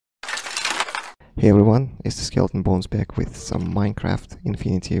Hey everyone, it's the Skeleton Bones back with some Minecraft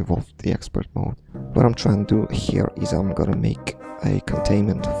Infinity Evolved, the expert mode. What I'm trying to do here is I'm gonna make a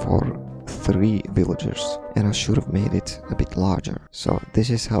containment for 3 villagers, and I should have made it a bit larger. So this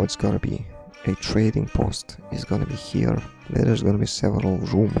is how it's gonna be. A trading post is gonna be here. There's gonna be several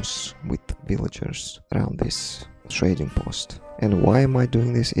rooms with villagers around this trading post. And why am I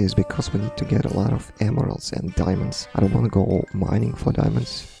doing this is because we need to get a lot of emeralds and diamonds. I don't want to go mining for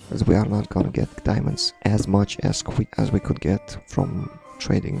diamonds, as we are not gonna get diamonds as much as quick as we could get from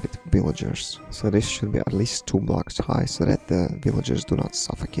trading with villagers. So this should be at least 2 blocks high so that the villagers do not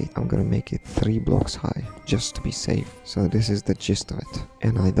suffocate. I'm gonna make it 3 blocks high just to be safe. So this is the gist of it.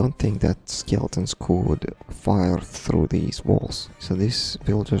 And I don't think that skeletons could fire through these walls. So these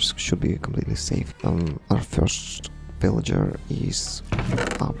villagers should be completely safe. Our first villager is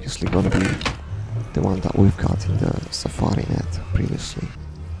obviously gonna be the one that we've got in the safari net previously.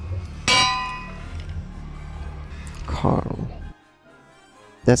 Carl.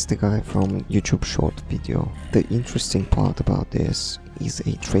 That's the guy from YouTube short video. The interesting part about this is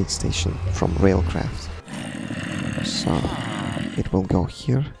a trade station from Railcraft. So it will go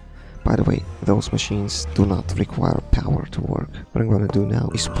here. By the way, those machines do not require power to work. What I'm gonna do now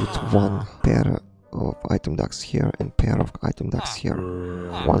is put 1 pair of item ducts here and pair of item ducts here.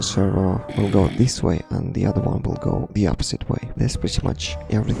 One server will go this way and the other one will go the opposite way. That's pretty much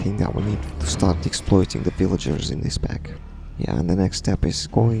everything that we need to start exploiting the villagers in this pack. Yeah, and the next step is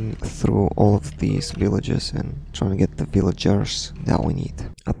going through all of these villages and trying to get the villagers that we need.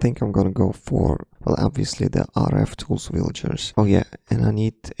 I think I'm gonna go for, well, obviously the RF tools villagers. Oh yeah, and I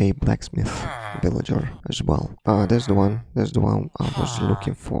need a blacksmith villager as well. There's the one I was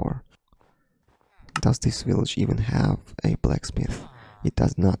looking for. Does this village even have a blacksmith? It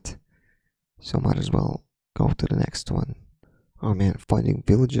does not. So might as well go to the next one. Oh man, finding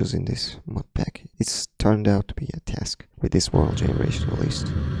villagers in this mod pack, it's turned out to be a task, with this world generation at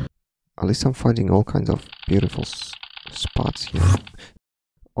least. At least I'm finding all kinds of beautiful spots here.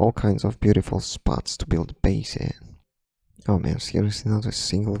 All kinds of beautiful spots to build a base in. Oh man, seriously, not a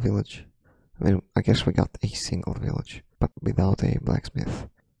single village? I mean, I guess we got a single village, but without a blacksmith.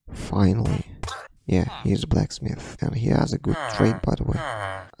 Finally. Yeah, he's a blacksmith, and he has a good trade, by the way.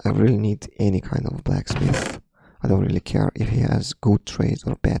 I really need any kind of blacksmith. I don't really care if he has good trades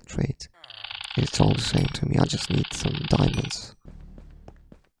or bad trades. It's all the same to me. I just need some diamonds.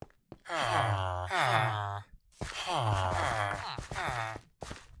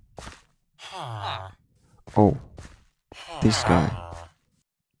 Oh, this guy.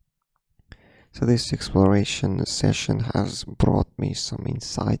 So this exploration session has brought me some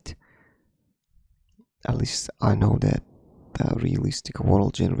insight. At least I know that the realistic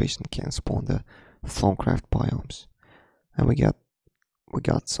world generation can spawn the Thaumcraft biomes, and we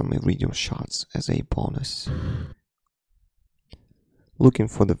got some iridium shots as a bonus. Looking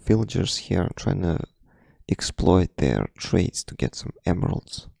for the villagers here, trying to exploit their trades to get some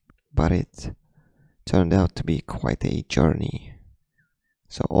emeralds, but it turned out to be quite a journey.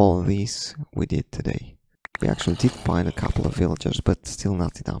 So all of these we did today. We actually did find a couple of villagers, but still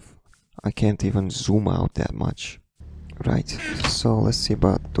not enough. I can't even zoom out that much. Right, so let's see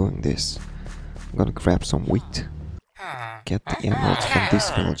about doing this. I'm gonna grab some wheat. Get the emeralds from this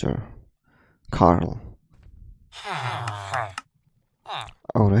villager. Carl.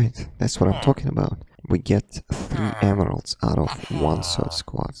 Alright, that's what I'm talking about. We get 3 emeralds out of 1 search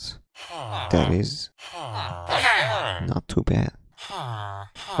squad. That is not too bad.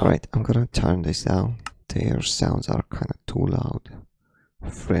 Alright, I'm gonna turn this down. Their sounds are kinda too loud.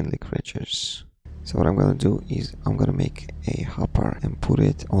 Friendly creatures. So what I'm gonna do is I'm gonna make a hopper and put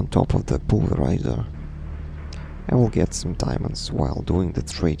it on top of the pulverizer, and we'll get some diamonds while doing the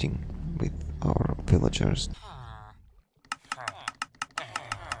trading with our villagers.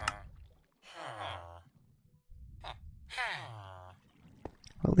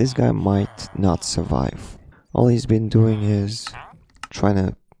 Well, this guy might not survive. All he's been doing is trying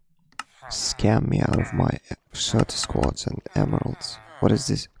to scam me out of my search squads and emeralds. What is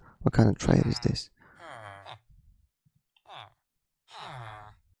this? What kind of trade is this?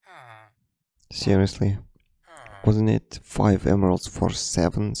 Seriously? Wasn't it 5 emeralds for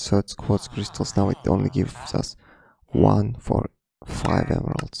 7 search quartz crystals? Now it only gives us 1 for 5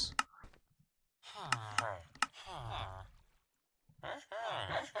 emeralds.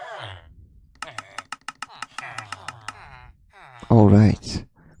 Alright,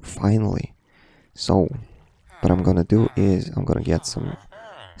 finally. So, what I'm gonna do is I'm gonna get some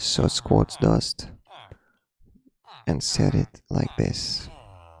search quartz dust and set it like this.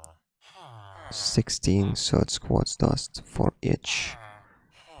 16 search quartz dust for each.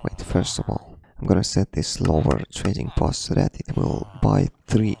 Wait, first of all, I'm gonna set this lower trading post so that it will buy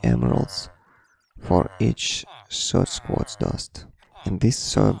 3 emeralds for each search quartz dust. And this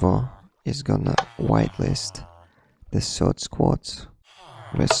server is gonna whitelist the search quartz,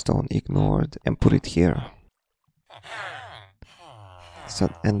 redstone ignored, and put it here. So,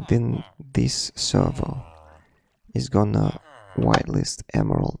 and then this server is gonna whitelist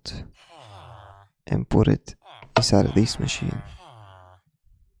emerald and put it inside of this machine.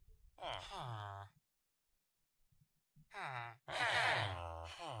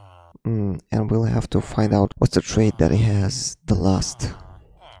 And we'll have to find out what's the trade that it has the last,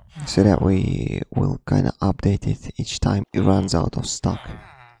 so that we will kind of update it each time it runs out of stock.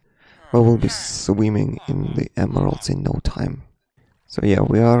 But we'll be swimming in the emeralds in no time. So yeah,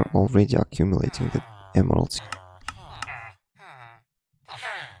 we are already accumulating the emeralds.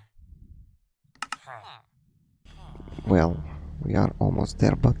 Well, we are almost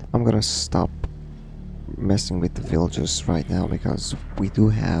there, but I'm gonna stop messing with the villagers right now because we do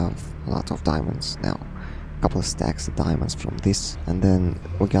have a lot of diamonds now. A couple of stacks of diamonds from this, and then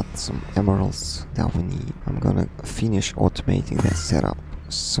we got some emeralds that we need. I'm gonna finish automating that setup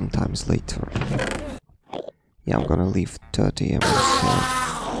sometimes later. Yeah, I'm gonna leave 30 emeralds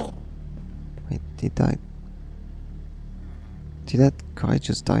here. Wait, did that guy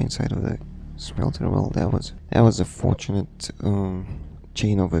just die inside of the smelter? Well, that was a fortunate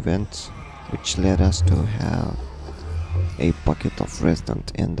chain of events which led us to have a bucket of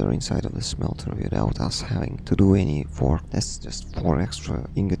resident ender inside of the smelter without us having to do any work. That's just 4 extra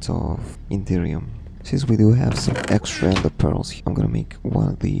ingots of Indirium. Since we do have some extra ender pearls, I'm gonna make one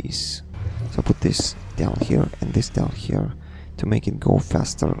of these. So put this down here and this down here. To make it go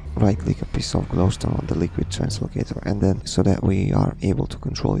faster, right click a piece of glowstone on the liquid translocator, and then so that we are able to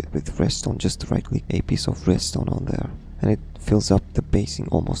control it with redstone, just right click a piece of redstone on there. And it fills up the basing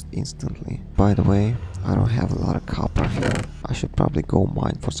almost instantly. By the way, I don't have a lot of copper here. I should probably go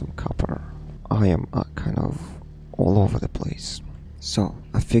mine for some copper. I am kind of all over the place. So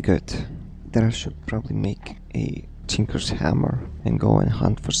I figured that I should probably make a tinker's hammer and go and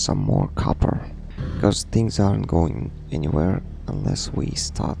hunt for some more copper. Because things aren't going anywhere unless we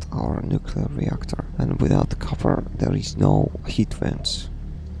start our nuclear reactor. And without the copper, there is no heat vents.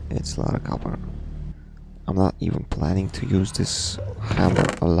 It's a lot of copper. I'm not even planning to use this hammer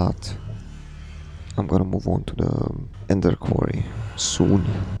a lot. I'm gonna move on to the ender quarry soon.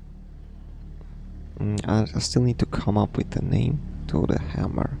 I still need to come up with a name to the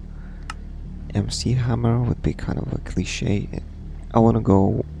hammer. MC hammer would be kind of a cliche. I want to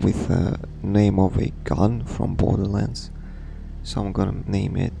go with the name of a gun from Borderlands, so I'm gonna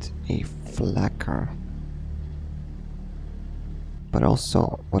name it a flacker. But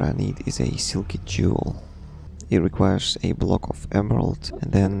also what I need is a silky jewel. It requires a block of emerald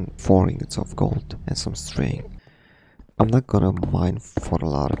and then 4 ingots of gold and some string. I'm not gonna mine for a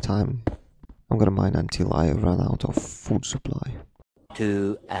lot of time. I'm gonna mine until I run out of food supply.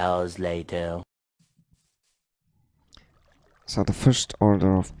 2 hours later. So the first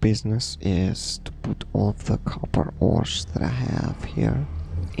order of business is to put all of the copper ores that I have here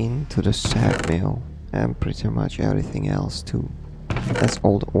into the sag mill, and pretty much everything else too. That's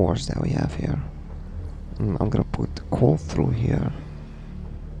all the ores that we have here. I'm gonna put coal through here,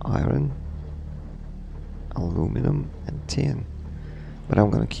 iron, aluminum and tin, but I'm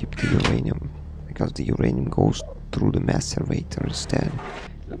gonna keep the uranium because the uranium goes through the macerator instead.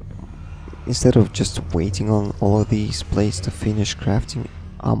 Instead of just waiting on all of these plates to finish crafting,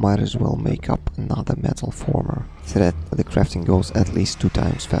 I might as well make up another metal former so that the crafting goes at least 2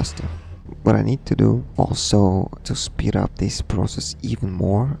 times faster. What I need to do also to speed up this process even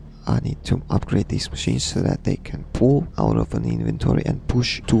more, I need to upgrade these machines so that they can pull out of an inventory and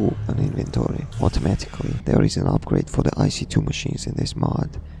push to an inventory automatically. There is an upgrade for the IC2 machines in this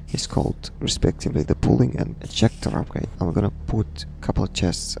mod. It's called respectively the pulling and ejector upgrade. I'm gonna put a couple of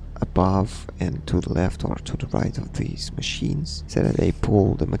chests above and to the left or to the right of these machines so that they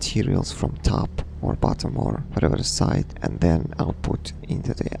pull the materials from top or bottom or whatever side and then output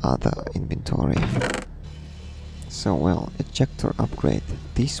into the other inventory. So well, ejector upgrade.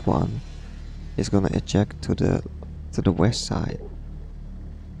 This one is gonna eject to the west side.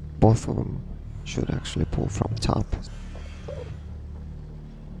 Both of them should actually pull from top.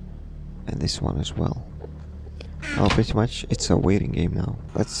 And this one as well. Oh, pretty much it's a waiting game now.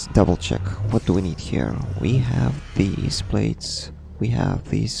 Let's double check. What do we need here? We have these plates. We have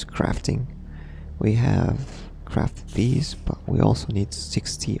these crafting. We have crafted these, but we also need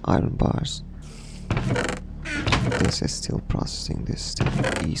 60 iron bars. This is still processing. This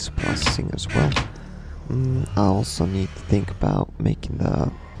is processing as well. I also need to think about making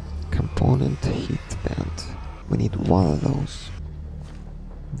the component component heat band. We need one of those.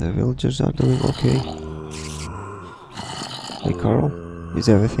 The villagers are doing okay. Hey Carl, is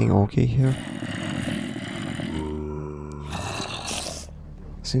everything okay here?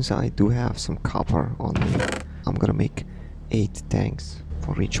 Since I do have some copper on me, I'm gonna make 8 tanks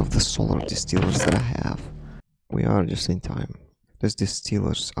for each of the solar distillers that I have. We are just in time. These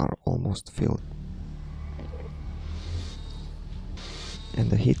distillers are almost filled. And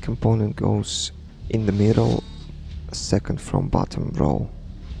the heat component goes in the middle, second from bottom row.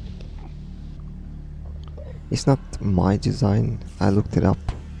 It's not my design, I looked it up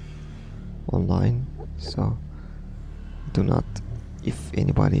online, so do not, if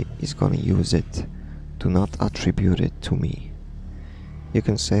anybody is gonna use it, do not attribute it to me. You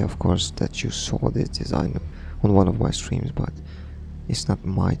can say of course that you saw this design on one of my streams, but it's not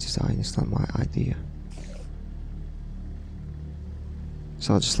my design, it's not my idea.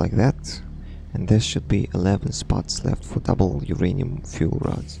 So just like that, and there should be 11 spots left for double uranium fuel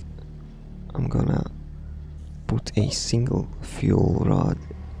rods. I'm gonna put a single fuel rod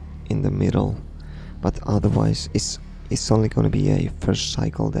in the middle, but otherwise it's only gonna be a first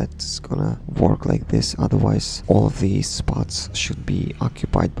cycle that's gonna work like this. Otherwise all of these spots should be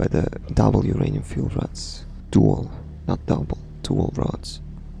occupied by the double uranium fuel rods. Dual, not double, dual rods.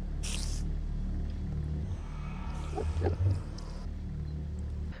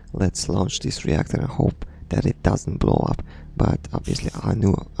 Let's launch this reactor and hope that it doesn't blow up, but obviously I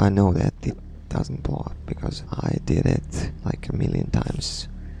know that it doesn't blow up because I did it like a million times.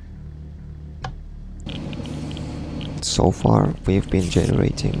 So far we've been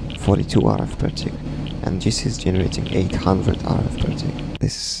generating 42 RF per tick, and this is generating 800 RF per tick.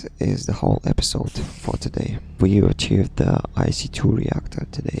 This is the whole episode for today. We achieved the IC2 reactor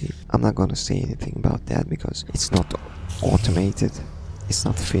today. I'm not gonna say anything about that because it's not automated, it's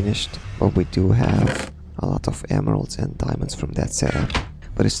not finished, but we do have a lot of emeralds and diamonds from that setup.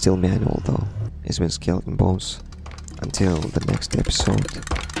 But it's still manual though. It's been Skeleton Bones. Until the next episode.